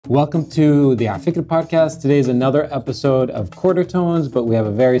Welcome to the Afikra podcast. Today is another episode of Quartertones, but we have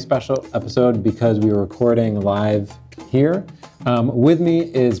a very special episode because we are recording live here. With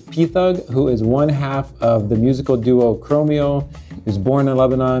me is P-Thugg, who is one half of the musical duo Chromeo. He was born in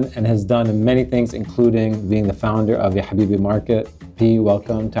Lebanon and has done many things, including being the founder of the Habibi Market. P,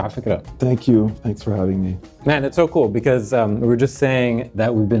 welcome to Afikra. Thank you. Thanks for having me. Man, it's so cool because we were just saying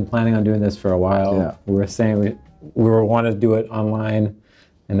that we've been planning on doing this for a while. Yeah. We were saying we wanted to do it online.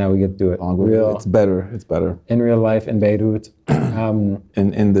 And now we get to do it real. It's better. It's better in real life in Beirut.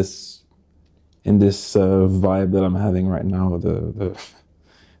 in this vibe that I'm having right now, the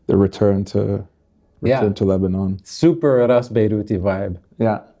return to Lebanon. Super Ras Beiruti vibe.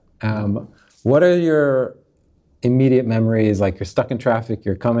 Yeah. What are your immediate memories? Like you're stuck in traffic.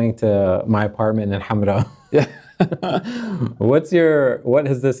 You're coming to my apartment in Hamra. Yeah. What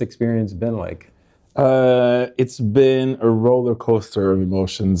has this experience been like? It's been a roller coaster of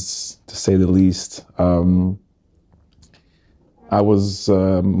emotions, to say the least. I was,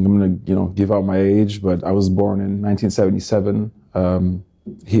 I'm gonna, give out my age, but I was born in 1977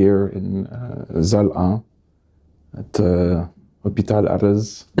 here in Zal'a at Hospital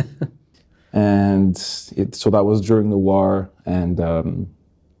Arez, and so that was during the war, and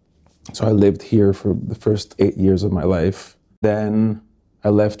so I lived here for the first 8 years of my life. Then I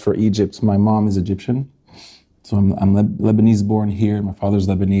left for Egypt. My mom is Egyptian. So I'm Lebanese born here. My father's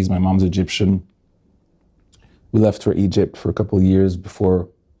Lebanese, my mom's Egyptian. We left for Egypt for a couple of years before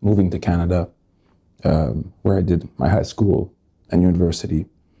moving to Canada, where I did my high school and university.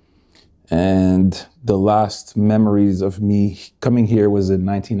 And the last memories of me coming here was in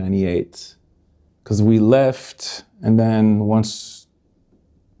 1998. Because we left, and then once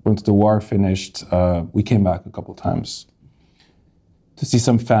the war finished, we came back a couple times to see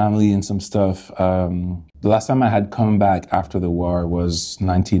some family and some stuff. The last time I had come back after the war was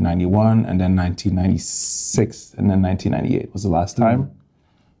 1991, and then 1996, and then 1998 was the last time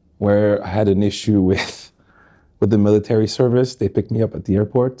where I had an issue with the military service. They picked me up at the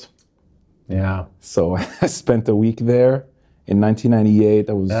airport. Yeah. So I spent a week there. In 1998,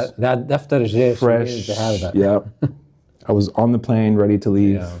 I was that fresh. To have that. Yeah. I was on the plane, ready to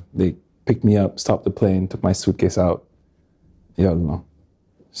leave. Yeah. They picked me up, stopped the plane, took my suitcase out. Yeah, I don't know.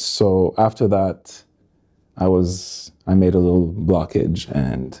 So after that, I made a little blockage,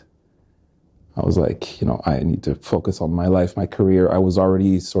 and I was like, I need to focus on my life, my career. I was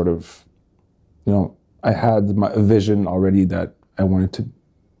already sort of, I had my vision already that I wanted to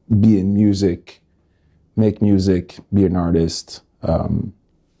be in music, make music, be an artist.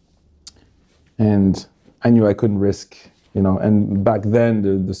 And I knew I couldn't risk, and back then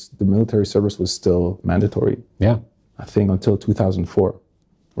the military service was still mandatory. Yeah. I think until 2004.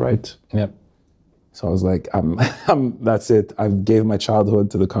 Right. Yep. So I was like, that's it. I gave my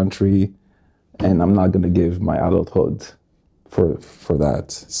childhood to the country, and I'm not going to give my adulthood for that.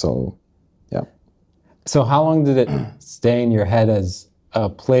 So, yeah. So how long did it stay in your head as a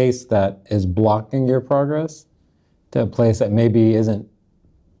place that is blocking your progress to a place that maybe isn't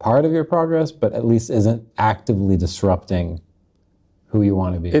part of your progress, but at least isn't actively disrupting who you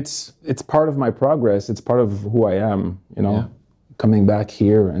want to be? It's part of my progress. It's part of who I am, Yeah. Coming back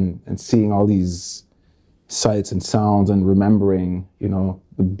here and seeing all these sights and sounds and remembering,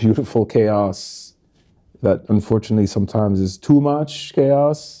 the beautiful chaos that unfortunately sometimes is too much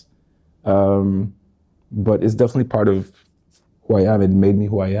chaos. But it's definitely part of who I am. It made me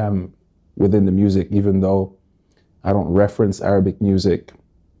who I am within the music, even though I don't reference Arabic music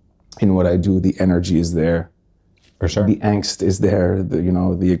in what I do. The energy is there. For sure. The angst is there.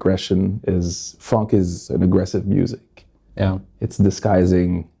 The aggression is, funk is an aggressive music. Yeah. It's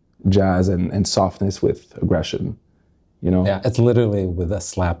disguising jazz and softness with aggression, Yeah, it's literally with a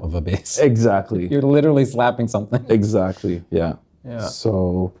slap of a bass. Exactly. You're literally slapping something. Exactly, yeah. Yeah.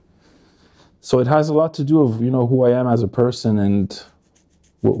 So it has a lot to do with, who I am as a person and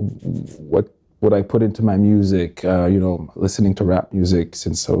what I put into my music, listening to rap music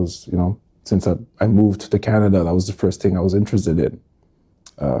since I was, since I moved to Canada. That was the first thing I was interested in.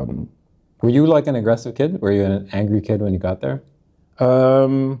 Were you like an aggressive kid? Were you an angry kid when you got there?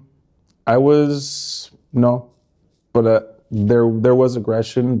 I was, no, but there was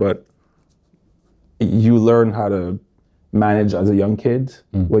aggression, but you learn how to manage as a young kid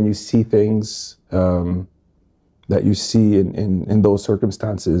when you see things that you see in those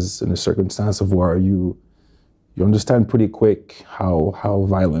circumstances, in a circumstance of war. You understand pretty quick how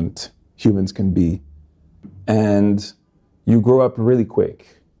violent humans can be, and you grow up really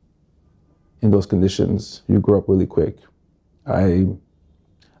quick. In those conditions, you grow up really quick. I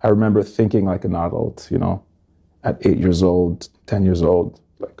remember thinking like an adult, at 8 years old, 10 years old,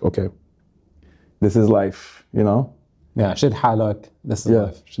 like, okay, this is life, you know? Yeah, shid halak. This is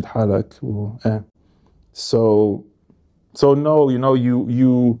life. Shid halak. So no, you know,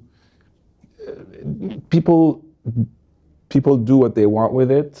 people do what they want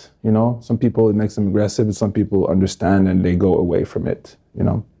with it, you know? Some people, it makes them aggressive, and some people understand and they go away from it, you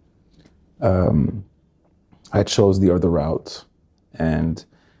know? I chose the other route, and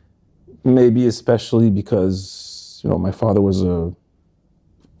maybe especially because, you know, my father was a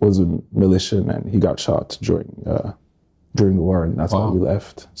militian and he got shot during the war, and that's why we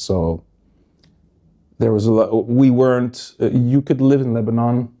left. So there was a lot. We weren't. You could live in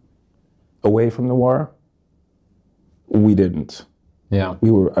Lebanon away from the war. We didn't. Yeah.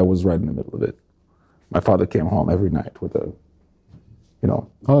 I was right in the middle of it. My father came home every night with a, you know.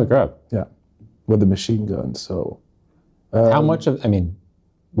 Holy crap. Yeah, with a machine gun. So. How much of? I mean,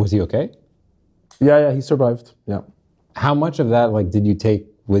 was he okay? Yeah, he survived. Yeah. How much of that, like, did you take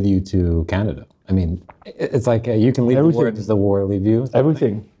with you to Canada? I mean, it's like you can leave the war. Does the war leave you?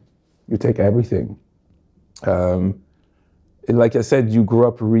 Everything. You take everything. Like I said, you grew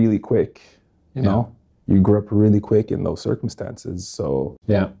up really quick. You know, you grew up really quick in those circumstances. So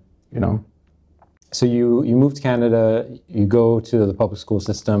yeah, you know. So you move to Canada. You go to the public school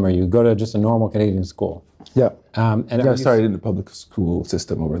system, or you go to just a normal Canadian school. Yeah. And I started in the public school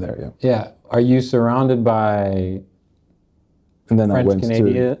system over there. Yeah. Yeah. Are you surrounded by? And then French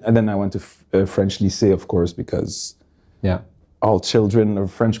Canadian? I went to French lycée, of course, because all children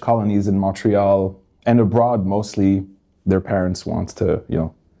of French colonies in Montreal and abroad, mostly, their parents want to, you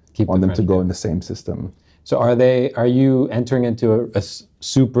know, want them to go in the same system. So are you entering into a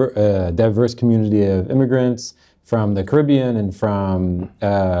super diverse community of immigrants from the Caribbean and from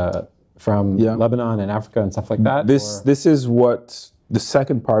Lebanon and Africa and stuff like that? This is what the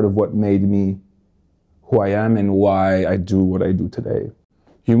second part of what made me who I am and why I do what I do today.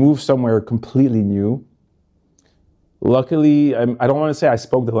 You move somewhere completely new. Luckily, I don't want to say I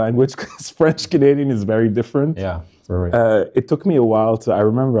spoke the language because French Canadian is very different. Yeah, for real. It took me a while I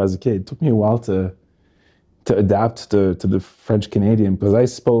remember as a kid, it took me a while to adapt to the French Canadian because I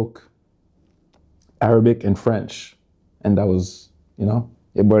spoke Arabic and French. And that was, you know,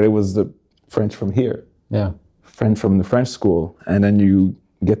 but it was the French from here. Yeah. French from the French school. And then you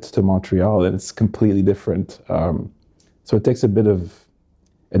get to Montreal and it's completely different. So it takes a bit of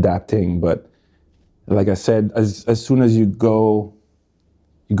adapting, but like I said, as soon as you go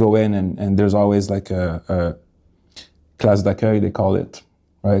in and there's always like a classe d'accueil, they call it,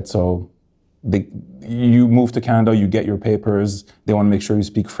 right? So you move to Canada, you get your papers, they want to make sure you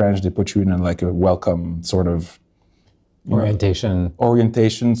speak French, they put you in like a welcome sort of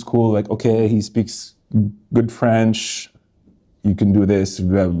orientation school, like, okay, he speaks good French, you can do this,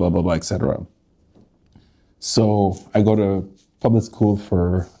 blah, blah, blah, blah, etc. So I go to public school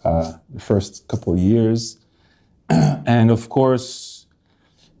for the first couple of years. And of course,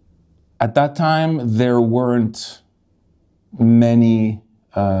 at that time, there weren't many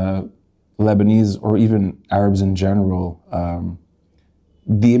Lebanese or even Arabs in general.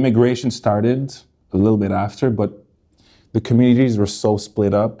 The immigration started a little bit after, but the communities were so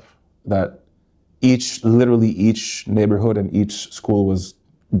split up that literally each neighborhood and each school was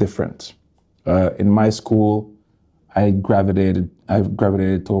different. In my school, I gravitated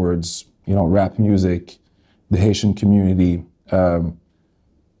towards, you know, rap music, the Haitian community,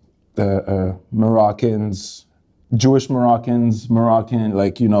 the Moroccans, Jewish Moroccans, Moroccan,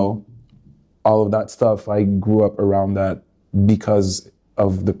 like, you know, all of that stuff. I grew up around that because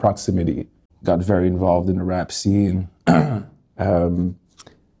of the proximity. Got very involved in the rap scene.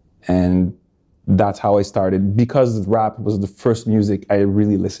 And that's how I started. Because rap was the first music I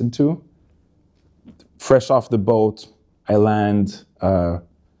really listened to. Fresh off the boat, I land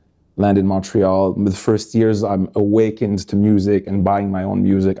in Montreal. The first years, I'm awakened to music and buying my own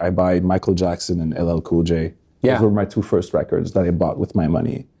music. I buy Michael Jackson and LL Cool J. Yeah. Those were my two first records that I bought with my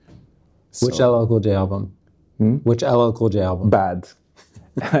money. Which LL Cool J album? Which LL Cool J album? Bad.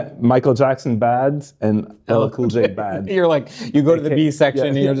 Michael Jackson, Bad, and LL Cool J, Bad. You're like, you go to the B section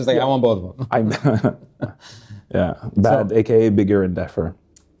and you're just like, I want both of them. Yeah, Bad, so, aka Bigger and Deffer.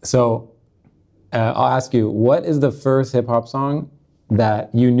 So I'll ask you, what is the first hip hop song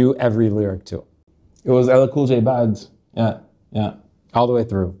that you knew every lyric to? It was LL Cool J, Bad. Yeah. All the way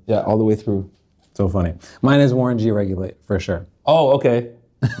through? Yeah, all the way through. So funny. Mine is Warren G. Regulate, for sure. Oh, okay.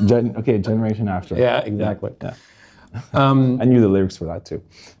 Okay, generation after. Yeah, exactly. Yeah. I knew the lyrics for that too.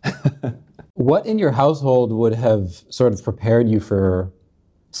 What in your household would have sort of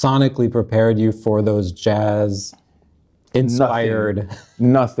sonically prepared you for those jazz inspired?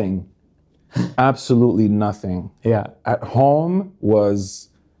 Nothing. Absolutely nothing. Yeah. At home was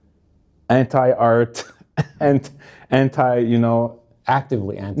anti-art, and anti, you know,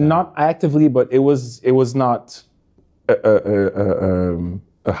 Actively anti. not actively, but it was not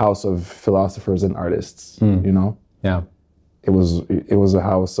a house of philosophers and artists, you know. Yeah. It was a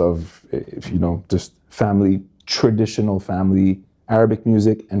house of, you know, just traditional family, Arabic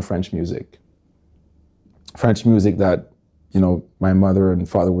music and French music. French music that, you know, my mother and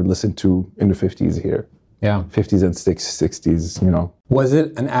father would listen to in the 50s here. Yeah. 50s and 60s, you know. Was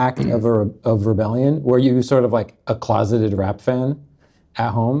it an act of rebellion? Were you sort of like a closeted rap fan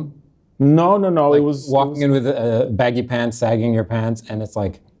at home? No. Like it was walking in with baggy pants, sagging your pants, and it's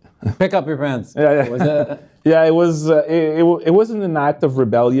like, pick up your pants. Yeah. Was it? Yeah, it was. It wasn't an act of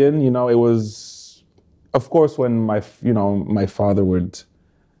rebellion, you know. It was, of course, when my father would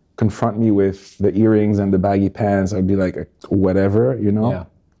confront me with the earrings and the baggy pants, I'd be like, whatever, you know. Yeah.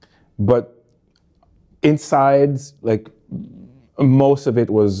 But inside, like, most of it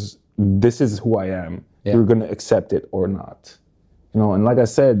was, this is who I am. Yeah. You're gonna accept it or not, you know. And like I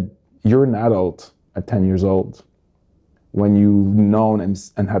said, you're an adult at 10 years old when you've known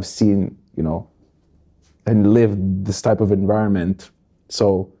and have seen, you know, and lived this type of environment.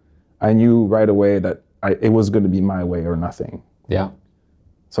 So I knew right away that it was going to be my way or nothing. Yeah.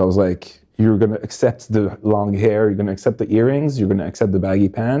 So I was like, you're going to accept the long hair, you're going to accept the earrings, you're going to accept the baggy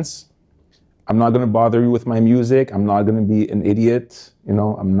pants. I'm not going to bother you with my music. I'm not going to be an idiot. You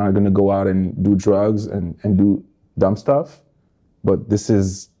know, I'm not going to go out and do drugs and do dumb stuff. But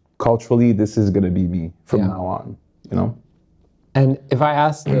culturally, this is going to be me from now on, you know? And if I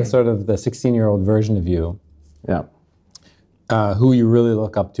asked the 16-year-old version of you, Yeah. Who you really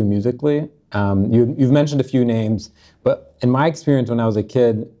look up to musically, you've mentioned a few names, but in my experience when I was a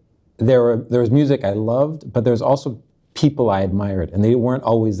kid, there was music I loved, but there's also people I admired, and they weren't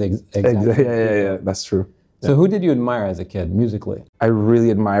always exactly. Yeah, that's true. So who did you admire as a kid musically? I really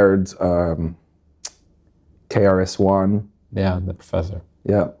admired KRS-One. Yeah, the professor.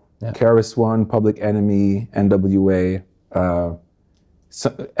 Yeah. KRS-One, Public Enemy, NWA.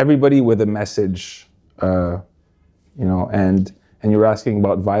 So everybody with a message, you know, and you're asking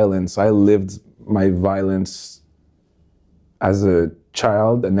about violence. I lived my violence as a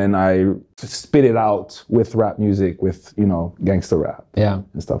child, and then I spit it out with rap music, with, you know, gangster rap,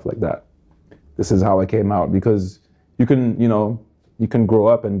 and stuff like that. This is how I came out, because you can grow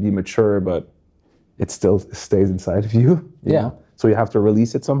up and be mature, but it still stays inside of you. You know? So you have to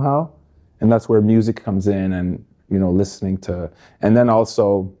release it somehow, and that's where music comes in, and, you know, listening to, and then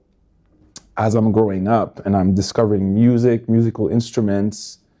also as I'm growing up and I'm discovering musical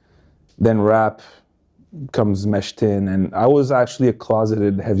instruments, then rap comes meshed in, and I was actually a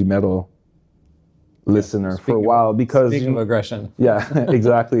closeted heavy metal listener for a while, because speaking of aggression. Yeah,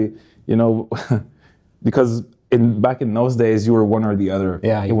 exactly. You know, because back in those days you were one or the other.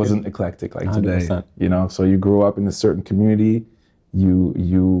 Yeah, it wasn't eclectic like 100%. Today. You know, so you grew up in a certain community,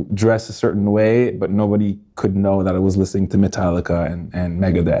 you dress a certain way, but nobody could know that I was listening to Metallica and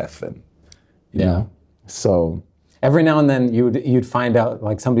Megadeth, and you know, so. Every now and then you'd find out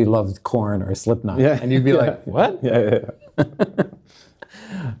like somebody loved Korn or Slipknot, and you'd be like, "What?" Yeah.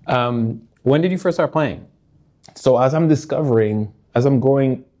 When did you first start playing? So as I'm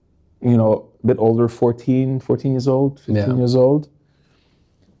growing, you know, a bit older, 14 years old, 15 years old.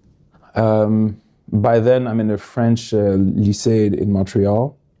 By then I'm in a French lycée in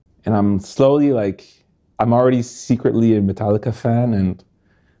Montreal, and I'm slowly I'm already secretly a Metallica fan, and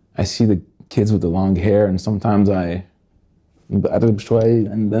I see the kids with the long hair, and sometimes and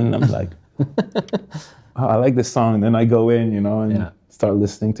then I'm like, oh, I like this song, and then I go in, you know, and start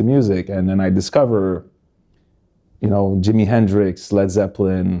listening to music, and then I discover, you know, Jimi Hendrix, Led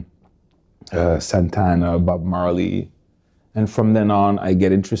Zeppelin, Santana, Bob Marley, and from then on I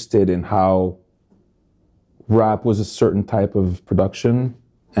get interested in how rap was a certain type of production,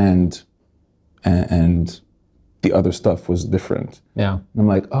 and the other stuff was different. Yeah. And I'm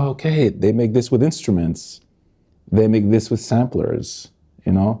like, oh, okay, they make this with instruments. They make this with samplers,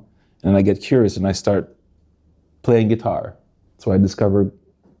 you know? And I get curious and I start playing guitar. So I discovered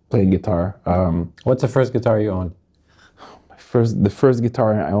playing guitar. What's the first guitar you owned? The first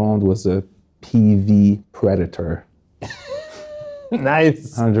guitar I owned was a PV Predator.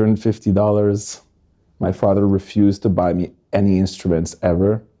 Nice. $150. My father refused to buy me any instruments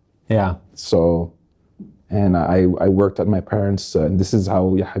ever. Yeah. So, and I worked at my parents', and this is how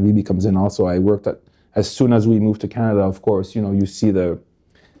Habibi comes in also. I worked as soon as we moved to Canada, of course, you know, you see the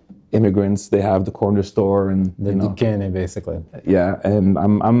immigrants, they have the corner store and the Duquesne, basically. Yeah, and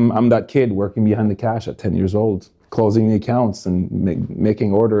I'm that kid working behind the cash at 10 years old, closing the accounts and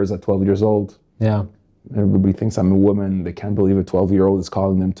making orders at 12 years old. Yeah. Everybody thinks I'm a woman. They can't believe a 12-year-old is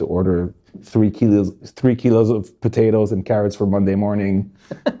calling them to order 3 kilos of potatoes and carrots for Monday morning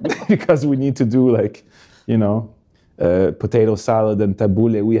because we need to do like, potato salad and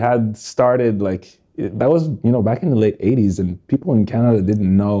tabouleh. We had started that was, back in the late 80s, and people in Canada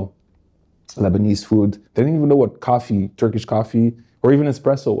didn't know Lebanese food. They didn't even know what coffee, Turkish coffee, or even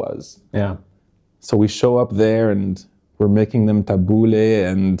espresso was. Yeah. So we show up there and we're making them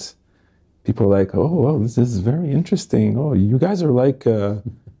tabouleh, and people are like, oh, well, this is very interesting. Oh, you guys are like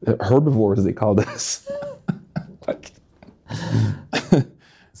herbivores, they called us.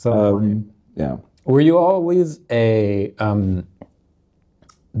 So funny. Yeah. Were you always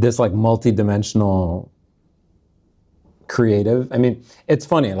this like multi-dimensional creative? I mean, it's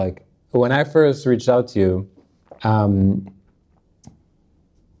funny, like when I first reached out to you, I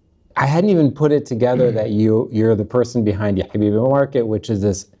hadn't even put it together that you're the person behind Habibi Market, which is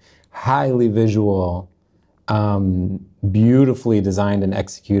this highly visual, beautifully designed and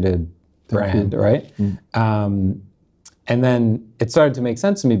executed brand, right? And then it started to make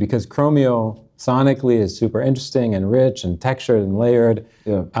sense to me because Chromeo sonically is super interesting and rich and textured and layered.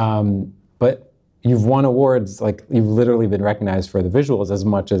 Yeah. But you've won awards, like you've literally been recognized for the visuals as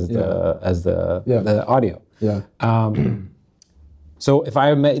much as the audio. Yeah. So if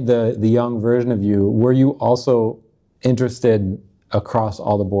I met the young version of you, were you also interested across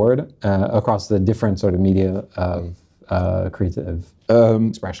all the board, across the different sort of media of creative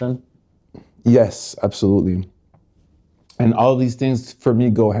expression? Yes, absolutely. And all these things for me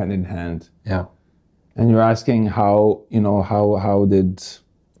go hand in hand. Yeah. And you're asking how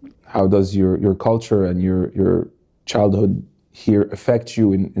does your culture and your childhood here affect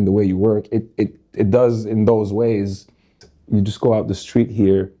you in the way you work? It does in those ways. You just go out the street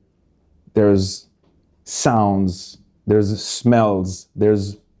here, there's sounds, there's smells,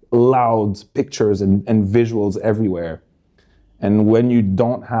 there's loud pictures and visuals everywhere. And when you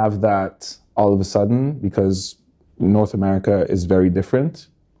don't have that all of a sudden, because North America is very different,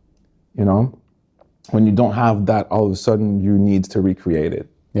 when you don't have that all of a sudden, you need to recreate it.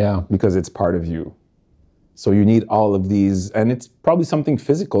 Yeah. Because it's part of you. So you need all of these, and it's probably something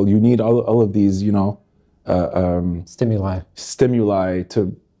physical. You need all of these, stimuli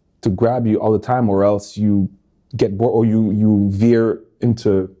to grab you all the time, or else you get bored, or you veer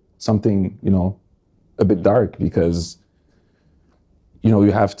into something, a bit dark, because,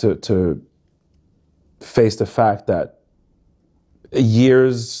 you have to face the fact that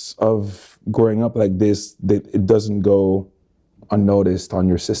years of growing up like this, it doesn't go unnoticed on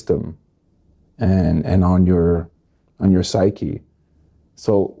your system and on your psyche.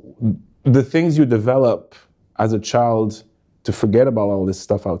 So the things you develop as a child to forget about all this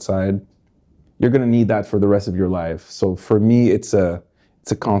stuff outside, you're gonna need that for the rest of your life. So for me, it's a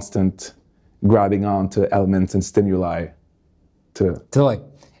constant grabbing on to elements and stimuli to like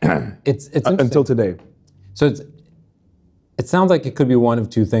it's until today. So it sounds like it could be one of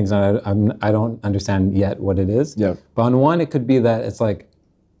two things, and I don't understand yet what it is. Yeah. But on one, it could be that it's like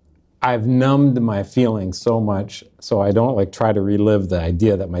I've numbed my feelings so much, so I don't like try to relive the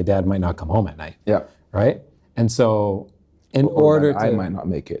idea that my dad might not come home at night. Yeah. Right. And so, I might not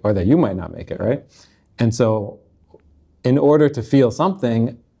make it, or that you might not make it, right? And so, in order to feel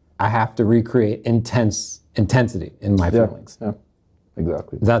something, I have to recreate intensity in my feelings. Yeah.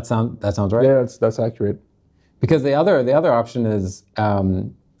 Exactly. Does that sounds right? Yeah, that's accurate. Because the other option is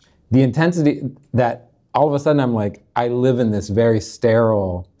the intensity that all of a sudden I'm like, I live in this very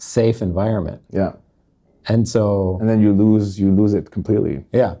sterile, safe environment. Yeah. And so. And then you lose it completely.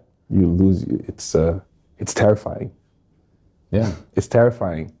 Yeah. You lose, it's terrifying. Yeah. It's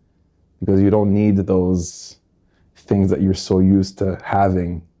terrifying because you don't need those things that you're so used to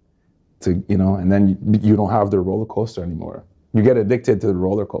having to, and then you don't have the roller coaster anymore. You get addicted to the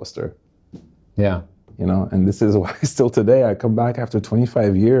roller coaster. Yeah. And this is why still today I come back after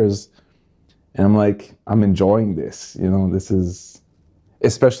 25 years and I'm like, I'm enjoying this. This is,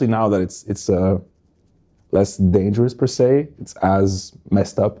 especially now that it's less dangerous per se. It's as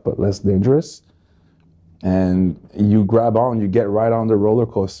messed up, but less dangerous. And you grab on, you get right on the roller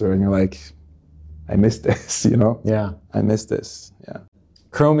coaster and you're like, I miss this, Yeah. I miss this, yeah.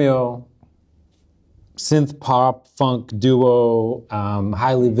 Chromeo, synth pop, funk duo,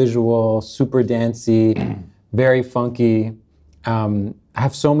 highly visual, super dancey, very funky. I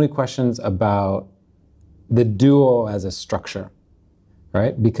have so many questions about the duo as a structure,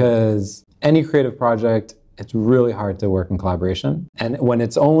 right? Because any creative project, it's really hard to work in collaboration. And when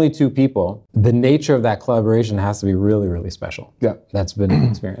it's only two people, the nature of that collaboration has to be really, really special. Yeah. That's been an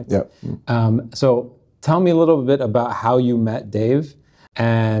experience. Yeah. So tell me a little bit about how you met Dave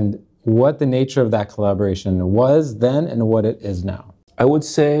and what the nature of that collaboration was then and what it is now. I would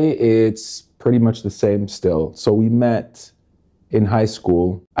say it's pretty much the same still. So we met in high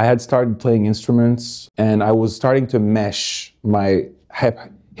school. I had started playing instruments and I was starting to mesh my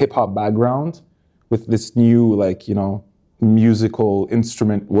hip hop background with this new, like, you know, musical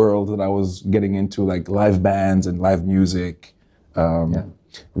instrument world that I was getting into, like live bands and live music,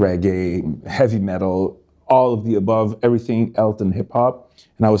 reggae, heavy metal, all of the above, everything else in hip hop.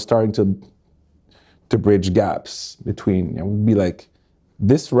 And I was starting to bridge gaps between, you know, would be like,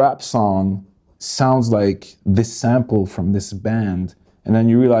 this rap song sounds like this sample from this band. And then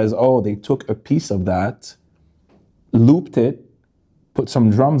you realize, oh, they took a piece of that, looped it, put some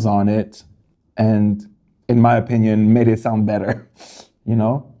drums on it, and in my opinion, made it sound better, you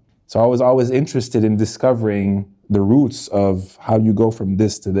know? So I was always interested in discovering the roots of how you go from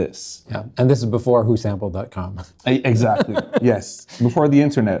this to this. Yeah, and this is before whosampled.com. Exactly, yes, before the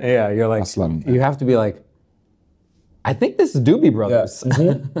internet. Yeah, you're like, you have to be like, I think this is Doobie Brothers. Yeah.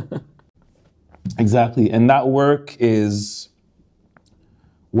 Mm-hmm. Exactly, and that work is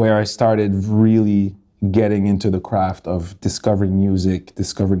where I started really getting into the craft of discovering music,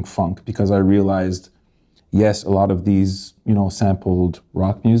 discovering funk, because I realized, yes, a lot of these, you know, sampled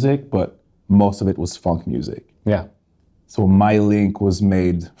rock music, but most of it was funk music. Yeah. So my link was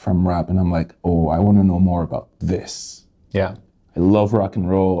made from rap, and I'm like, oh, I want to know more about this. Yeah. I love rock and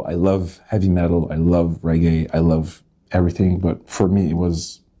roll, I love heavy metal, I love reggae, I love everything, but for me it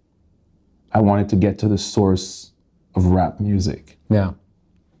was, I wanted to get to the source of rap music. Yeah.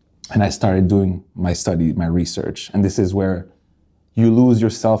 And I started doing my study, my research. And this is where you lose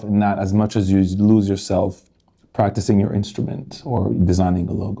yourself in that as much as you lose yourself practicing your instrument or designing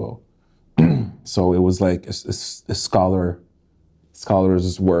a logo. So it was like a scholar's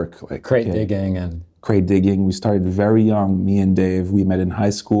work. Like crate digging and... Crate digging. We started very young, me and Dave. We met in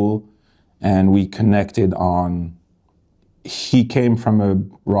high school and we connected on... He came from a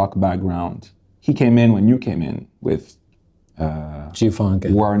rock background. He came in when you came in with G-Funk.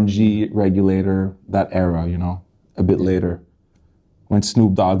 Warren G, Regulator, that era, you know, a bit later. When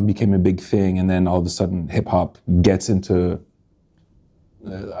Snoop Dogg became a big thing and then all of a sudden hip hop gets into,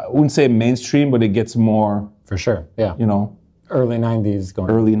 I wouldn't say mainstream, but it gets more... For sure, yeah. You know. Early 90s going.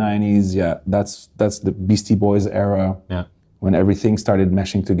 Early 90s, yeah. That's the Beastie Boys era. Yeah. When everything started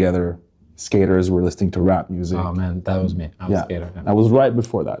meshing together. Skaters were listening to rap music. Oh man, that was me. I was a skater. Yeah. I was right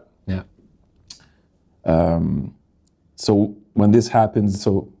before that. Yeah. So when this happens,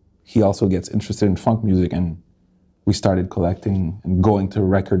 so he also gets interested in funk music, and we started collecting and going to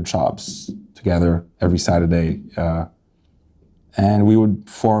record shops together every Saturday. And we would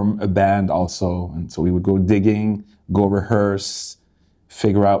form a band also. And so we would go digging, go rehearse,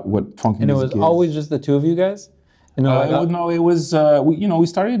 figure out what funk music is. And it was always just the two of you guys? No, it was, we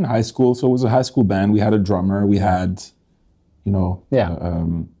started in high school, so it was a high school band. We had a drummer, we had, you know. Yeah.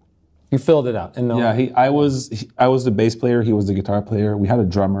 You filled it out. And I was the bass player, he was the guitar player. We had a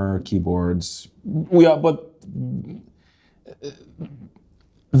drummer, keyboards. But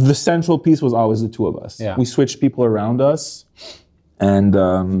the central piece was always the two of us. Yeah. We switched people around us, and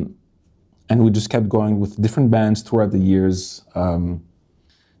we just kept going with different bands throughout the years.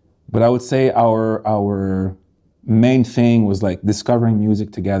 But I would say our main thing was like discovering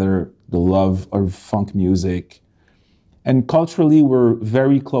music together, the love of funk music. And culturally, we're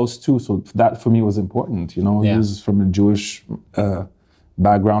very close too, so that for me was important. You know, he was from a Jewish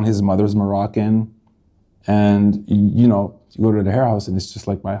background, his mother's Moroccan. And, you know, you go to their house and it's just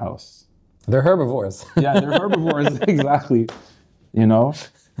like my house. They're herbivores. Yeah, they're herbivores, exactly. You know?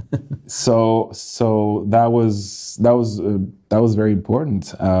 So that was very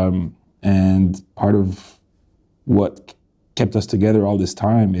important. And part of what kept us together all this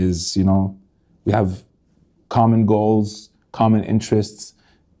time is, you know, we have common goals, common interests,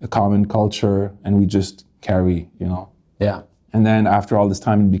 a common culture, and we just carry, you know. Yeah. And then after all this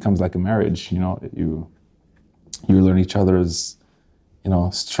time, it becomes like a marriage, you know. You learn each other's, you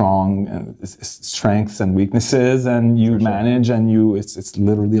know, strengths and weaknesses, and you manage, and it's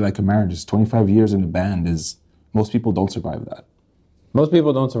literally like a marriage. It's 25 years in a band most people don't survive that. Most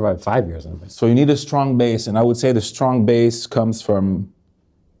people don't survive 5 years in a band. So you need a strong base, and I would say the strong base comes from,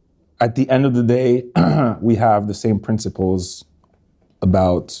 at the end of the day, we have the same principles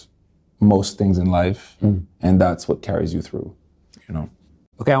about most things in life, and that's what carries you through, you know.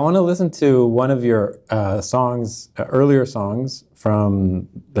 Okay, I want to listen to one of your songs, earlier songs from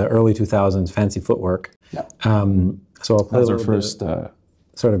the early 2000s, Fancy Footwork. Yeah. So I'll play That's our first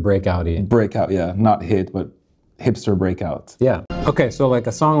sort of breakout-y. Breakout, yeah, not hit, but hipster breakout. Yeah. Okay, so like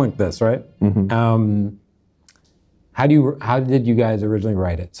a song like this, right? Mm-hmm. How did you guys originally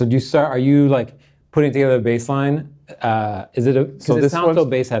write it? So are you like putting together a bass line Is it because it sounds so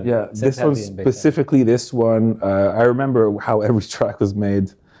bass heavy? Yeah, this one specifically. This one, I remember how every track was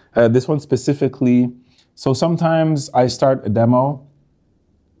made. This one specifically. So sometimes I start a demo,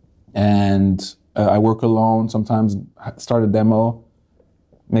 and I work alone. Sometimes I start a demo,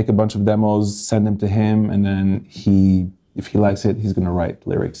 make a bunch of demos, send them to him, and then if he likes it, he's gonna write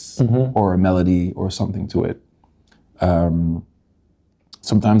lyrics or a melody or something to it.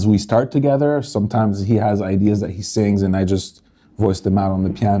 Sometimes we start together. Sometimes he has ideas that he sings, and I just voice them out on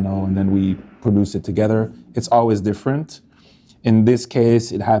the piano, and then we produce it together. It's always different. In this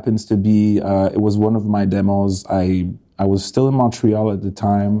case, it happens to be, it was one of my demos. I was still in Montreal at the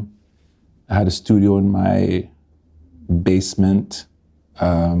time. I had a studio in my basement.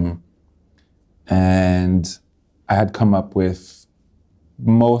 And I had come up with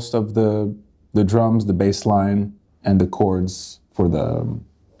most of the drums, the bass line, and the chords for the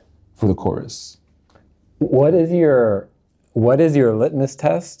chorus. What is your litmus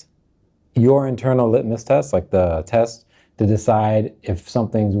test? Your internal litmus test, like the test to decide if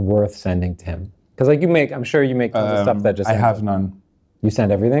something's worth sending to him? Because like I'm sure you make tons of stuff that just. I have none. You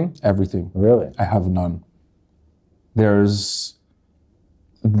send everything? Everything. Really? I have none. There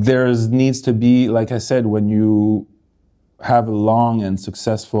needs to be, like I said, when you have a long and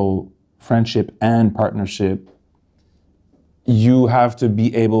successful friendship and partnership, you have to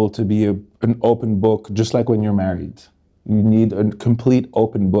be able to be an open book, just like when you're married. You need a complete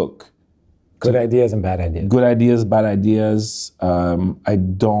open book. Good ideas and bad ideas. Good ideas, bad ideas. I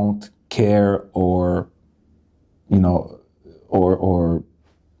don't care or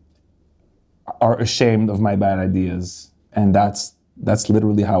are ashamed of my bad ideas. And that's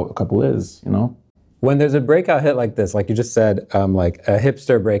literally how a couple is, When there's a breakout hit like this, like you just said, like a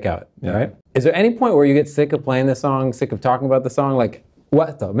hipster breakout, right? Is there any point where you get sick of playing the song, sick of talking about the song? Like,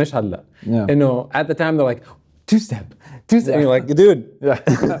 what the, mish halla? Yeah. At the time they're like, two-step. And you're like, dude. Yeah,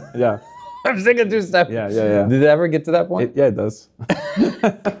 yeah. I'm sick of two-step. Yeah. Did it ever get to that point? It does.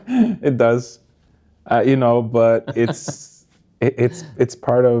 It does. But it's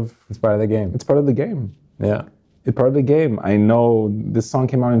part of... It's part of the game. It's part of the game. Yeah. It's part of the game. I know this song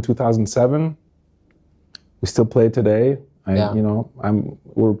came out in 2007. We still play it today.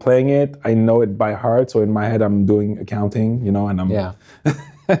 We're playing it. I know it by heart. So in my head, I'm doing accounting, and I'm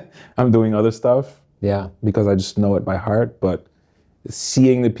I'm doing other stuff. Yeah. Because I just know it by heart. But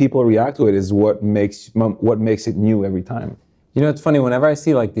seeing the people react to it is what makes it new every time. It's funny. Whenever I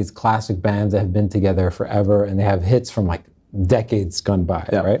see like these classic bands that have been together forever and they have hits from like decades gone by,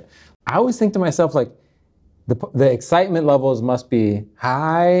 right? I always think to myself like the excitement levels must be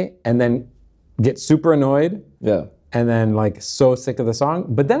high, and then get super annoyed. Yeah. And then like so sick of the song.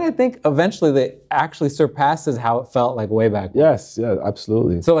 But then I think eventually it actually surpasses how it felt like way back. Yes, yeah,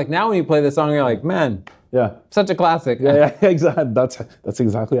 absolutely. So like now when you play the song, you're like, man, such a classic. Yeah, exactly. That's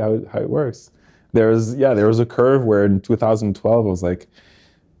exactly how it works. There was a curve where in 2012 I was like,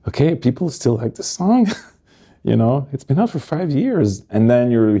 okay, people still like this song. It's been out for 5 years. And then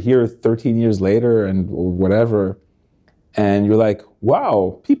you're here 13 years later or whatever. And you're like,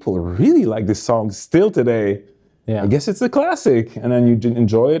 wow, people really like this song still today. Yeah. I guess it's a classic. And then you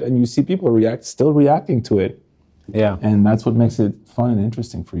enjoy it and you see people still reacting to it. Yeah. And that's what makes it fun and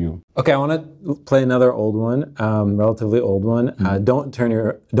interesting for you. Okay, I want to play another old one, relatively old one. Don't turn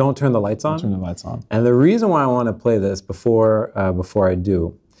the lights on. Don't turn the lights on. And the reason why I want to play this before I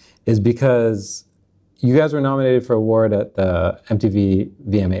do is because you guys were nominated for an award at the MTV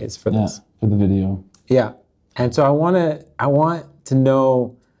VMAs for this. Yeah, for the video. Yeah. And so I want to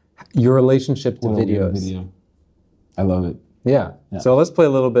know your relationship to videos. Video. I love it. Yeah. So let's play a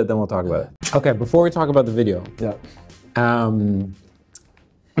little bit, then we'll talk about it. Okay, before we talk about the video. Yeah. Are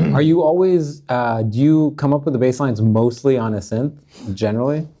you always, do you come up with the bass lines mostly on a synth,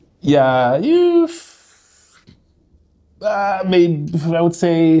 generally? Yeah, maybe, I would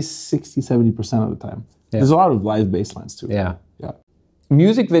say 60-70% of the time. Yeah. There's a lot of live bass lines too. Yeah. Yeah.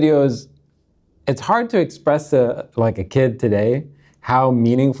 Music videos, it's hard to express to like a kid today how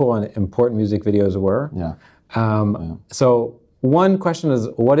meaningful and important music videos were. Yeah. So one question is,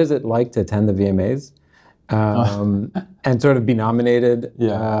 what is it like to attend the VMAs and sort of be nominated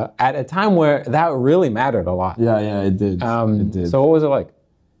at a time where that really mattered a lot? Yeah, it did. It did. So what was it like?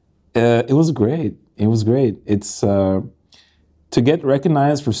 It was great. It was great. It's to get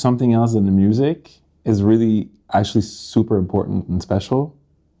recognized for something else than the music is really actually super important and special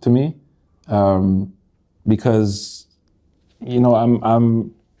to me, because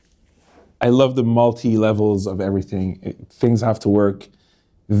I love the multi-levels of everything. Things have to work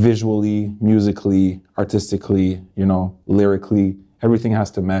visually, musically, artistically, lyrically. Everything has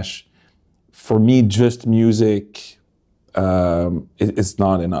to mesh. For me, just music it's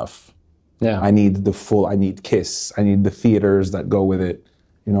not enough. Yeah. I need Kiss. I need the theaters that go with it.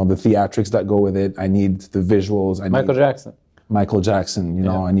 You know, the theatrics that go with it. I need the visuals. Michael Jackson. Michael Jackson, you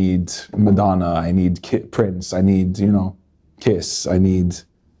know, I need Madonna. I need Prince. I need, you know, Kiss. I need...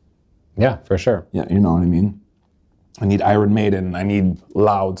 Yeah, for sure. Yeah, you know what I mean? I need Iron Maiden. I need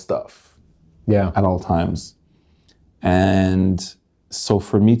loud stuff. Yeah. At all times. And so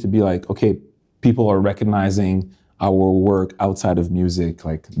for me to be like, okay, people are recognizing our work outside of music,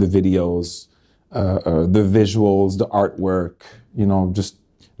 like the videos, the visuals, the artwork, you know, just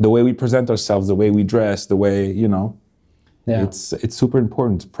the way we present ourselves, the way we dress, the way, you know, it's super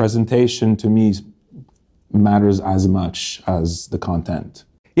important. Presentation to me matters as much as the content.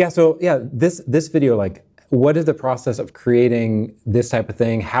 Yeah, so this video, like, what is the process of creating this type of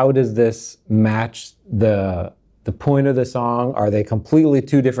thing? How does this match the point of the song? Are they completely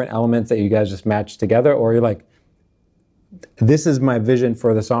two different elements that you guys just match together? Or you're like, this is my vision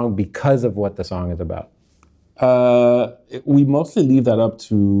for the song because of what the song is about? We mostly leave that up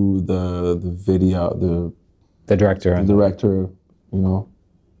to the video, the director. The director, you know.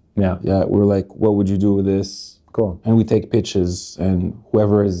 Yeah. Yeah, we're like, what would you do with this? Cool. And we take pitches, and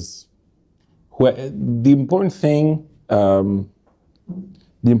the important thing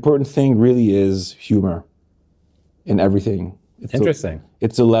really is humor in everything. Interesting.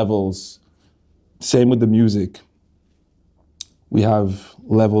 It's the levels. Same with the music. We have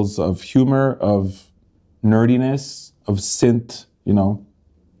levels of humor, of nerdiness, of synth, you know,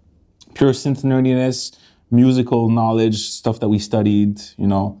 pure synth nerdiness, musical knowledge, stuff that we studied, you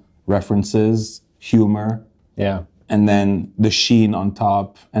know, references, humor. Yeah. And then the sheen on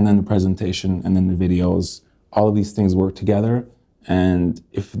top, and then the presentation, and then the videos. All of these things work together. And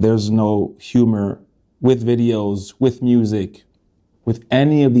if there's no humor with videos, with music, with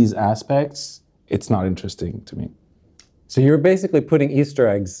any of these aspects, it's not interesting to me. So you're basically putting Easter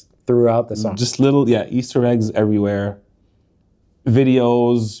eggs throughout the song. Just little, Easter eggs everywhere.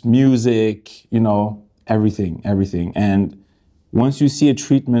 Videos, music, you know, everything. And once you see a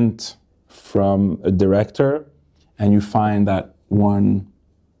treatment from a director and you find that one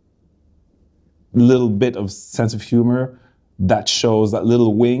little bit of sense of humor that shows, that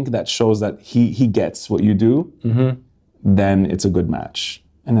little wink that shows that he gets what you do, then it's a good match.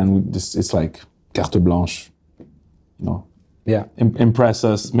 And then it's like carte blanche, you know. Yeah. Impress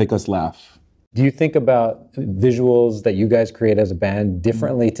us, make us laugh. Do you think about visuals that you guys create as a band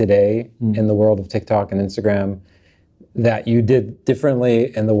differently today in the world of TikTok and Instagram that you did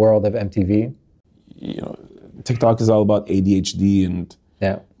differently in the world of MTV? You know, TikTok is all about ADHD and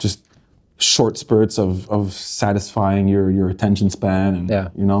just short spurts of satisfying your attention span, and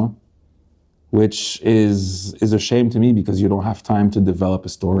you know, which is a shame to me because you don't have time to develop a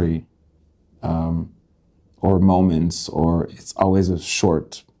story or moments, or it's always a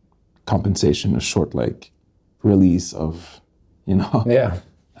short compensation, a short like release of, you know. Yeah.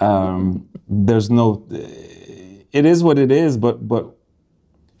 There's no. It is what it is, but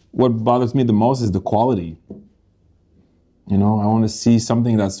what bothers me the most is the quality. You know, I want to see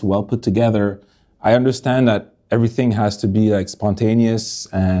something that's well put together. I understand that everything has to be like spontaneous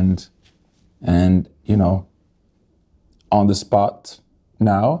and you know, on the spot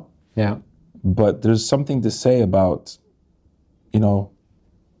now. Yeah. But there's something to say about, you know,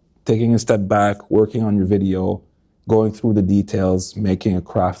 taking a step back, working on your video, going through the details, making a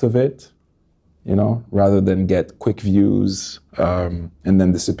craft of it, you know, rather than get quick views and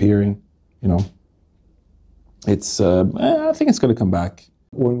then disappearing, you know. It's, I think it's going to come back.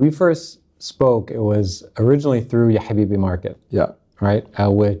 When we first spoke, it was originally through Habibi Market. Yeah. Right?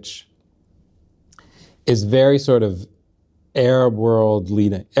 Which is very sort of Arab world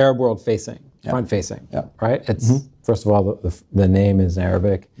facing, front facing. Yeah. Right? It's, first of all, the name is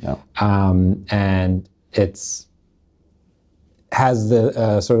Arabic. Yeah. And it's has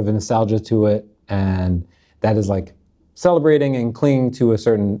the sort of a nostalgia to it, and that is like celebrating and clinging to a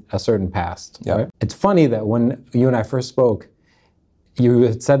certain past. Yeah. Right? It's funny that when you and I first spoke, you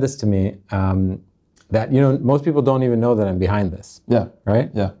had said this to me, that, you know, most people don't even know that I'm behind this. Yeah. Right?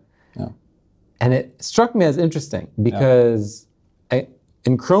 Yeah. Yeah. And it struck me as interesting because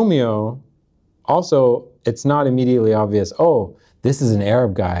in Chromeo, also, it's not immediately obvious, oh, this is an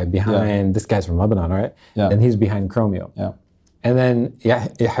Arab guy behind, this guy's from Lebanon, right? Yeah. And he's behind Chromeo. Yeah. And then,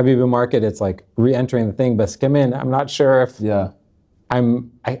 Habibi Market, it's like re-entering the thing, but skim in, I'm not sure if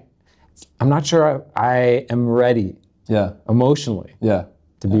I'm not sure I am ready emotionally to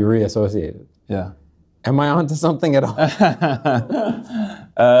be reassociated. Yeah. Am I onto something at all?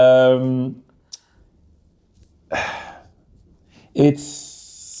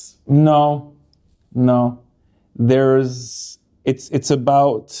 It's no. it's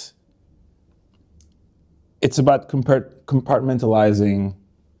about compartmentalizing,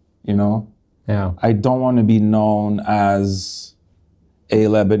 you know? Yeah. I don't want to be known as a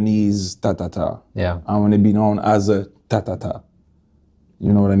Lebanese ta-ta-ta. Yeah. I want to be known as a ta-ta-ta.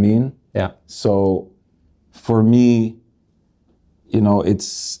 You know what I mean? Yeah. So for me, you know, it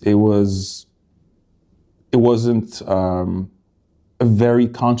wasn't a very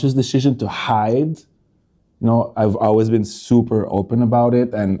conscious decision to hide. You know, I've always been super open about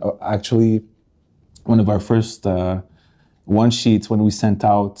it. And actually, one of our first one sheets when we sent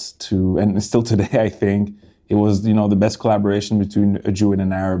out to, and still today, I think, it was, you know, the best collaboration between a Jew and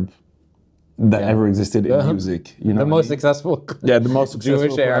an Arab that ever existed in music. You know, the most successful, the most successful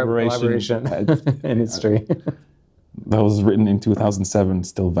Jewish Arab collaboration in history. That was written in 2007,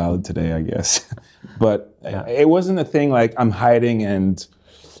 still valid today, I guess. But it wasn't a thing like I'm hiding and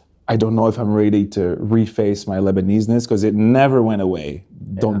I don't know if I'm ready to reface my Lebanese-ness, because it never went away.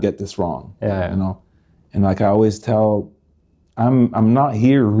 Don't get this wrong. You know, and like I always tell, I'm not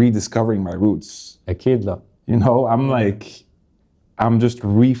here rediscovering my roots. Akid la. You know, I'm just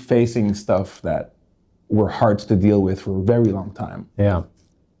refacing stuff that were hard to deal with for a very long time. Yeah.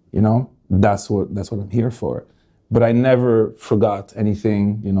 You know, that's what I'm here for. But I never forgot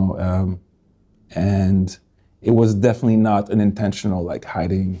anything, you know, and it was definitely not an intentional like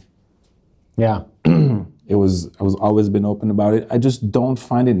hiding. Yeah. I was always been open about it. I just don't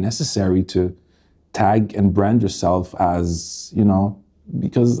find it necessary to tag and brand yourself as, you know,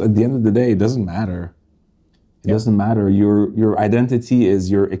 because at the end of the day, it doesn't matter. It doesn't matter. Your identity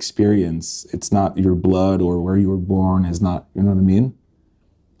is your experience. It's not your blood or where you were born. Is not, you know what I mean?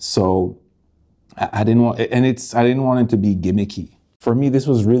 So I didn't want, and I didn't want it to be gimmicky. For me, this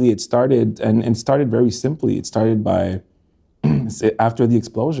was really, it started very simply. It started by, after the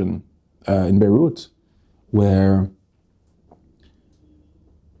explosion in Beirut, where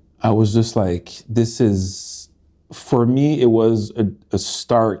I was just like, for me, it was a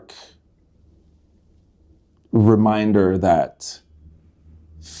stark reminder that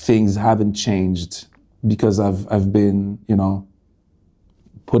things haven't changed because I've been, you know,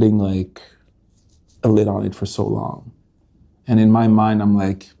 putting like a lid on it for so long. And in my mind, I'm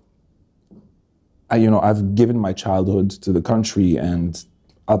like, I've given my childhood to the country and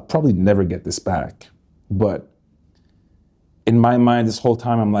I'll probably never get this back. But in my mind, this whole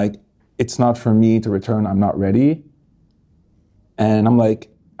time, I'm like, it's not for me to return. I'm not ready. And I'm like,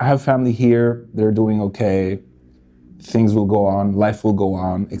 I have family here. They're doing okay. Things will go on. Life will go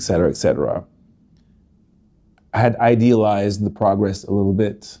on, et cetera, et cetera. I had idealized the progress a little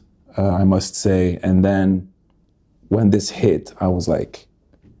bit, I must say. And then when this hit, I was like,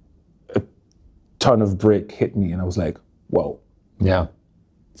 a ton of brick hit me. And I was like, whoa. Yeah.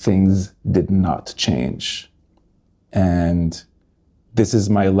 Things did not change. And this is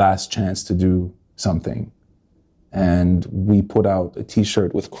my last chance to do something. And we put out a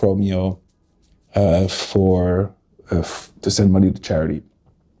t-shirt with Chromeo to send money to charity.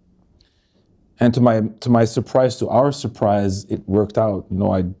 And to my surprise, to our surprise, it worked out. You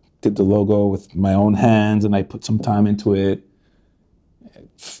know, I did the logo with my own hands and I put some time into it.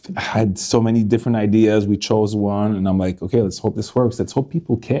 I had so many different ideas. We chose one and I'm like, okay, let's hope this works. Let's hope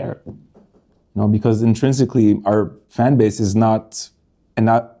people care. You know, because intrinsically our fan base is it's not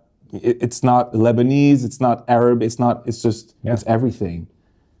Lebanese, it's not Arab, it's everything.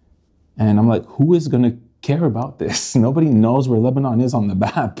 And I'm like, who is gonna care about this? Nobody knows where Lebanon is on the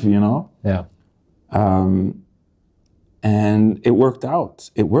map, you know? Yeah. And it worked out.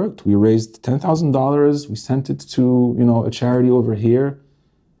 It worked. We raised $10,000. We sent it to, you know, a charity over here.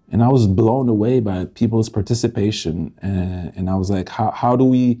 And I was blown away by people's participation. And I was like, how do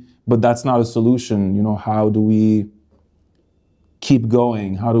we, but that's not a solution. You know, how do we keep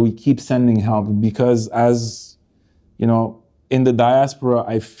going? How do we keep sending help? Because as, you know, in the diaspora,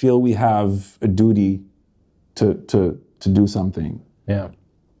 I feel we have a duty to do something. Yeah.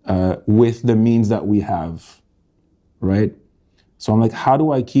 With the means that we have, right? So I'm like, how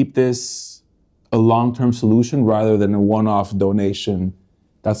do I keep this a long-term solution rather than a one-off donation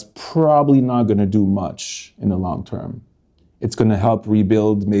that's probably not going to do much in the long term? It's going to help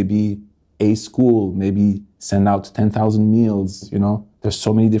rebuild maybe a school, maybe send out 10,000 meals, you know? There's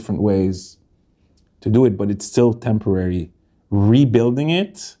so many different ways to do it, but it's still temporary. Rebuilding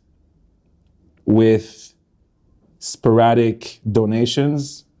it with sporadic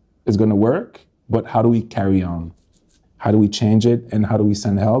donations is going to work, but how do we carry on? How do we change it and how do we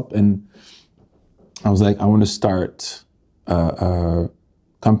send help? And I was like, I want to start a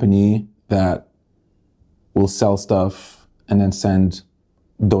company that will sell stuff and then send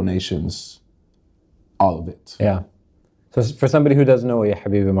donations all of it. Yeah. So for somebody who doesn't know what your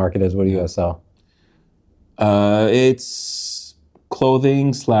Habibi Market is, what do you guys sell? It's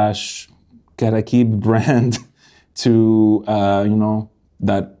clothing / Karakib brand to,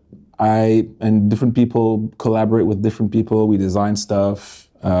 that I and different people collaborate with different people. We design stuff,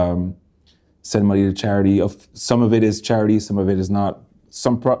 send money to charity. Some of it is charity, some of it is not.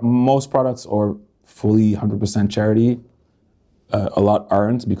 Most products are fully 100% charity. A lot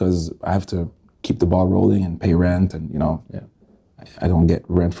aren't because I have to keep the ball rolling and pay rent, and I don't get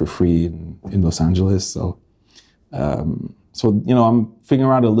rent for free in Los Angeles. So, I'm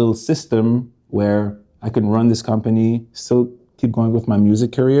figuring out a little system where I can run this company, still keep going with my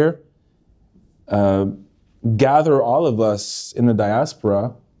music career, gather all of us in the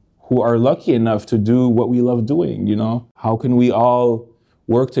diaspora who are lucky enough to do what we love doing. How can we all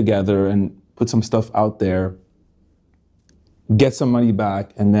work together and put some stuff out there, get some money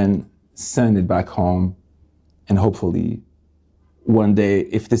back, and then send it back home, and hopefully one day,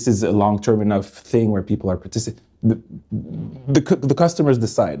 if this is a long-term enough thing where people are participating, the customers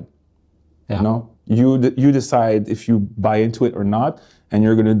decide. Yeah. You decide if you buy into it or not, and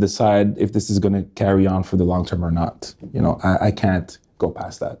you're going to decide if this is going to carry on for the long term or not. I can't go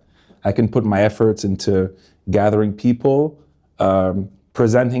past that. I can put my efforts into gathering people,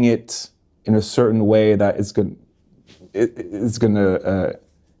 presenting it in a certain way that it's going to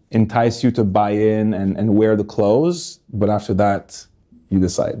entice you to buy in and wear the clothes. But after that, you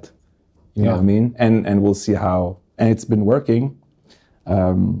decide. You know what I mean? And we'll see how. And it's been working.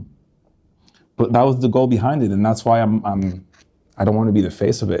 But that was the goal behind it, and that's why I don't want to be the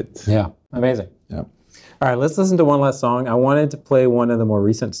face of it. Yeah, amazing. Yeah. All right, let's listen to one last song. I wanted to play one of the more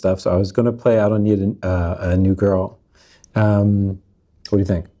recent stuff, so I was going to play "I Don't Need a New Girl." What do you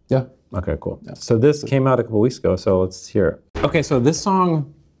think? Yeah. Okay, cool. Yeah. So this came out a couple weeks ago, so let's hear it. Okay, so this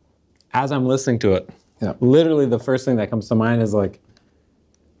song, as I'm listening to it, literally the first thing that comes to mind is like,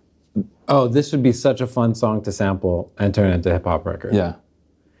 oh, this would be such a fun song to sample and turn into a hip hop record. Yeah.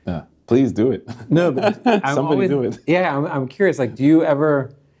 Yeah. Please do it. No, but Somebody do it. Yeah, I'm curious. Like, do you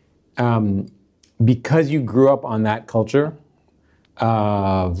ever, because you grew up on that culture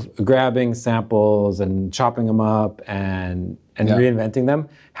of grabbing samples and chopping them up and reinventing them,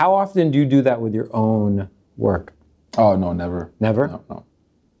 how often do you do that with your own work? Oh no, never. Never? No.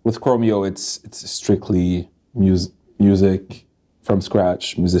 With Chromeo, it's strictly music from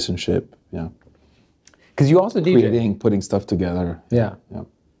scratch, musicianship. Yeah. Because you also DJ. Creating, putting stuff together. Yeah. Yeah.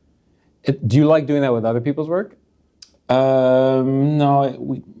 Do you like doing that with other people's work?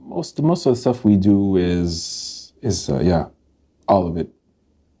 No, most of the stuff we do is all of it.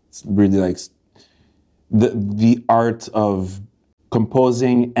 It's really like the art of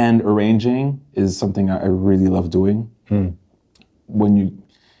composing and arranging is something I really love doing. When you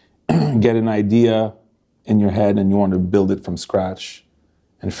get an idea in your head and you want to build it from scratch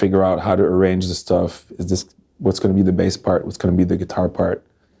and figure out how to arrange the stuff, is this what's going to be the bass part? What's going to be the guitar part?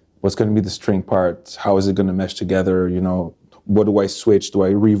 What's going to be the string part? How is it going to mesh together? What do I switch? Do I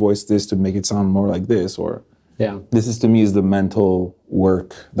revoice this to make it sound more like this? Or this is, to me, is the mental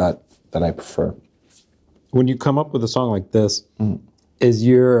work that I prefer. When you come up with a song like this,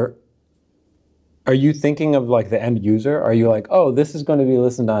 are you thinking of like the end user? Are you like, oh, this is going to be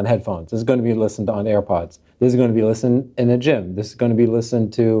listened on headphones. This is going to be listened on AirPods. This is going to be listened in a gym. This is going to be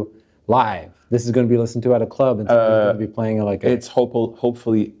listened to live. This is going to be listened to at a club. And someone's going to be playing it's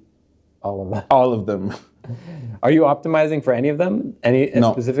hopefully all of that. All of them. Are you optimizing for any of them? Any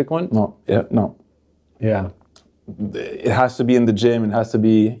specific one? No. Yeah. No. Yeah. It has to be in the gym. It has to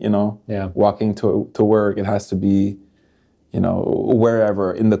be, walking to work. It has to be,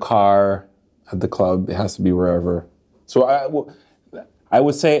 wherever, in the car, at the club. It has to be wherever. So I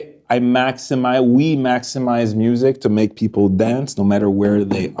would say we maximize music to make people dance no matter where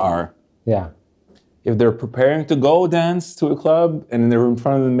they are. Yeah. If they're preparing to go dance to a club and they're in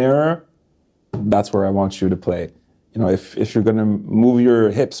front of the mirror, that's where I want you to play. If you're gonna move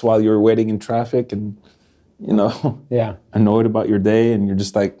your hips while you're waiting in traffic and, annoyed about your day and you're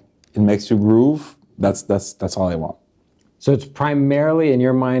just like, it makes you groove, that's all I want. So it's primarily, in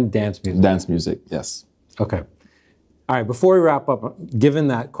your mind, dance music? Dance music, yes. Okay. All right, before we wrap up, given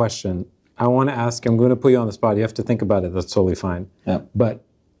that question, I want to ask, I'm going to put you on the spot. You have to think about it. That's totally fine. Yeah. But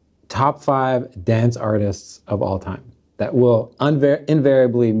top 5 dance artists of all time that will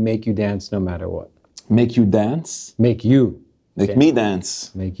invariably make you dance no matter what. Make you dance? Make you. Make me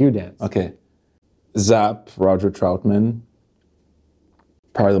dance. Make you dance. Okay. Zap, Roger Troutman,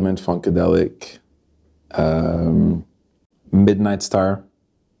 Parliament Funkadelic, Midnight Star,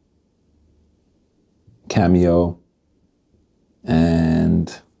 Cameo,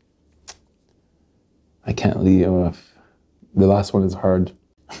 and I can't leave. The last one is hard.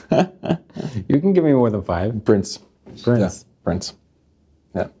 You can give me more than 5. Prince. Prince. Yeah, Prince.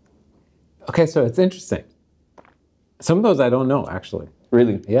 Yeah. Okay, so it's interesting. Some of those I don't know, actually.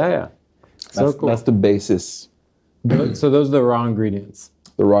 Really? Yeah. So cool. That's the basis. So those are the raw ingredients.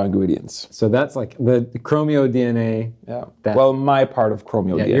 The raw ingredients. So that's like the Chromeo DNA. Yeah. That's, Well, my part of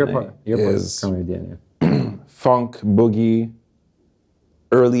Chromeo DNA your part is of Chromeo DNA. funk, boogie,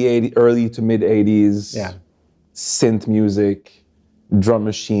 early to mid 80s. Yeah. Synth music, drum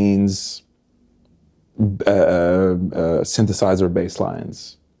machines, synthesizer bass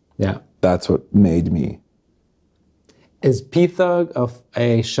lines. Yeah. That's what made me. Is P-Thugg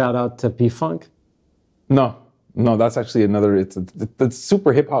a shout out to P-Funk? No, that's actually another, it's a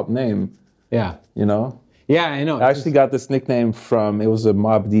super hip hop name, Yeah. you know? Yeah, I know. I actually got this nickname it was a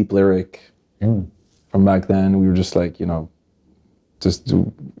Mobb Deep lyric from back then. We were just like, just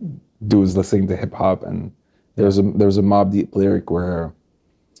dudes listening to hip hop, and there's a Mobb Deep lyric where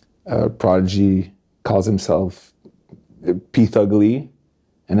Prodigy calls himself P-Thugg Lee,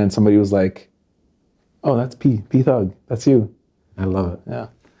 and then somebody was like, "Oh, that's P-Thugg. That's you." I love it. Yeah.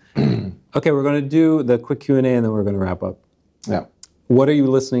 Okay, we're going to do the quick Q&A and then we're going to wrap up. Yeah. What are you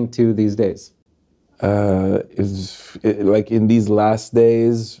listening to these days? Like in these last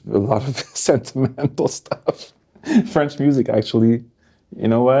days, a lot of sentimental stuff. French music, actually. You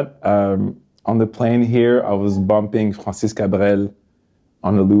know what? On the plane here, I was bumping Francis Cabrel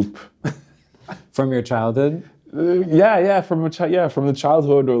on a loop. From your childhood? From the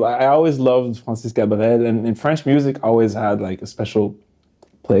childhood. I always loved Francis Cabrel, and French music always had like a special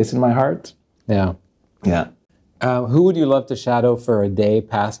place in my heart. Yeah. Yeah. Who would you love to shadow for a day,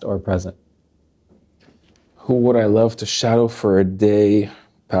 past or present? Who would I love to shadow for a day,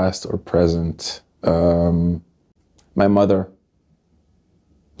 past or present? My mother.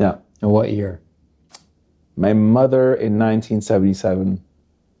 Yeah. In what year? My mother in 1977.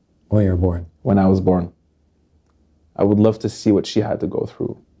 When you were born? When I was born. I would love to see what she had to go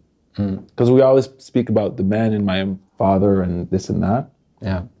through. Because we always speak about the men and my father and this and that.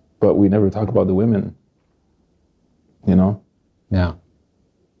 Yeah. But we never talk about the women. You know? Yeah.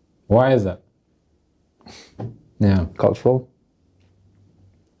 Why is that? Yeah. Cultural.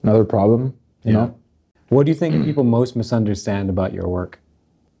 Another problem, you know? What do you think people most misunderstand about your work?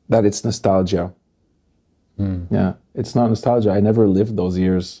 That it's nostalgia. Yeah. It's not nostalgia. I never lived those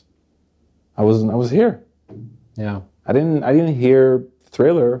years. I was here. Yeah. I didn't hear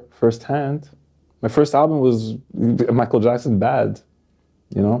Thriller firsthand. My first album was Michael Jackson Bad.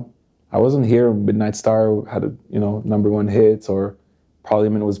 You know? I wasn't here. Midnight Star had #1 hits, or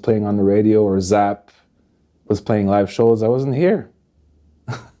Parliament was playing on the radio, or Zap was playing live shows. I wasn't here.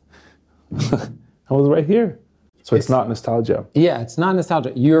 I was right here. So it's not nostalgia. Yeah, it's not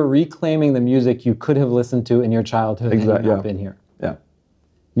nostalgia. You're reclaiming the music you could have listened to in your childhood and you've not been here. Yeah.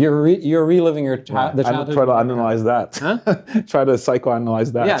 You're reliving the childhood. I try to analyze that. Huh? Try to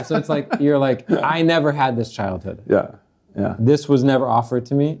psychoanalyze that. Yeah, so it's like, you're like, I never had this childhood. Yeah. Yeah. This was never offered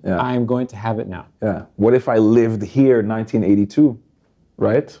to me. Yeah. I am going to have it now. Yeah. What if I lived here in 1982,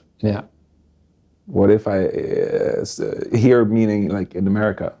 right? Yeah. What if I, here meaning like in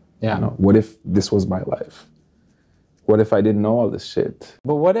America? Yeah. You know, what if this was my life? What if I didn't know all this shit?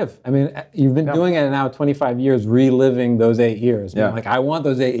 But what if? I mean, you've been doing it now 25 years, reliving those 8 years. Yeah. Like, I want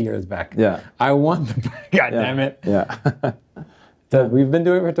those 8 years back. Yeah. I want them back. God damn it. Yeah. So we've been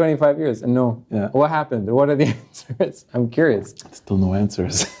doing it for 25 years and no. Yeah. What happened? What are the answers? I'm curious. Still no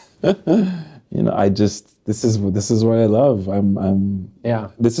answers. This is what I love.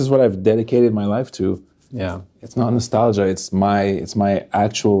 This is what I've dedicated my life to. Yeah. It's not nostalgia. It's my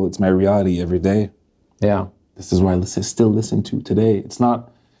reality every day. Yeah. This is what I still listen to today. It's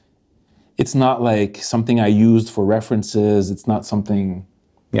not like something I used for references. It's not something.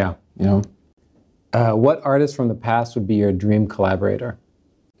 Yeah. You know. What artist from the past would be your dream collaborator?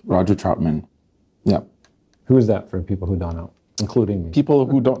 Roger Troutman. Yeah. Who is that for people who don't know, including me? People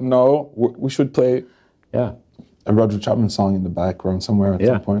who don't know, we should play a Roger Troutman song in the background somewhere at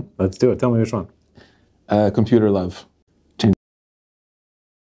some point. Let's do it. Tell me which one. Computer Love.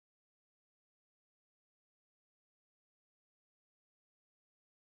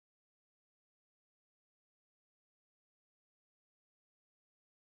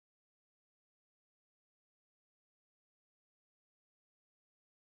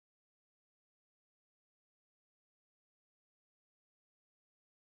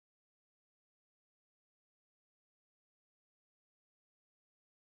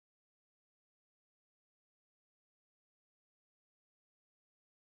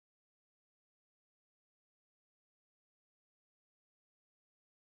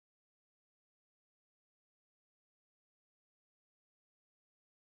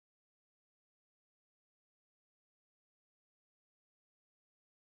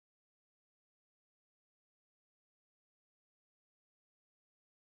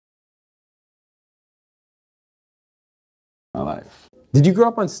 my life. Did you grow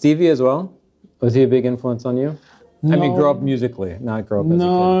up on Stevie as well? Was he a big influence on you? No. I mean, grow up musically, not grow up as a kid.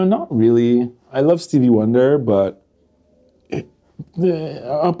 No, not really. I love Stevie Wonder, but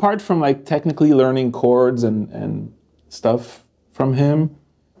apart from like technically learning chords and stuff from him,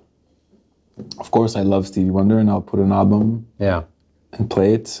 of course I love Stevie Wonder and I'll put an album and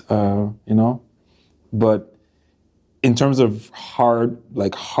play it, you know. But in terms of hard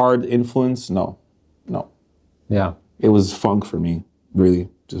influence, no. Yeah. It was funk for me, really,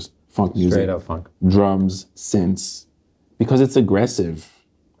 just funk music. Straight up funk. Drums, synths, because it's aggressive.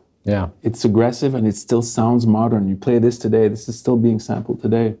 Yeah. It's aggressive and it still sounds modern. You play this today, this is still being sampled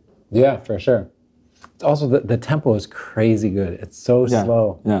today. Yeah, for sure. It's also, the tempo is crazy good. It's so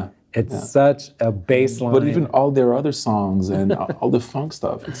slow. Yeah. It's such a bass line. But even all their other songs and all the funk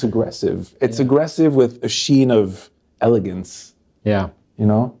stuff, it's aggressive. It's aggressive with a sheen of elegance. Yeah. You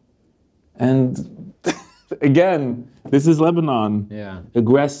know? And again, this is Lebanon. Yeah.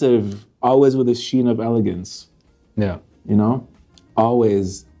 Aggressive, always with a sheen of elegance. Yeah. You know?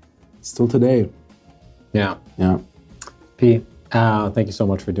 Always. Still today. Yeah. Yeah. P, thank you so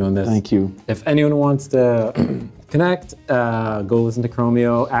much for doing this. Thank you. If anyone wants to connect, go listen to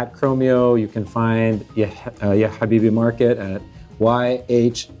Chromeo. At Chromeo, you can find Habibi Market at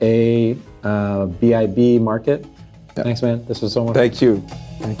YHABIB Market. Thanks, man. This was so much fun. Thank you.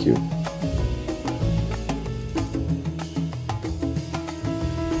 Thank you.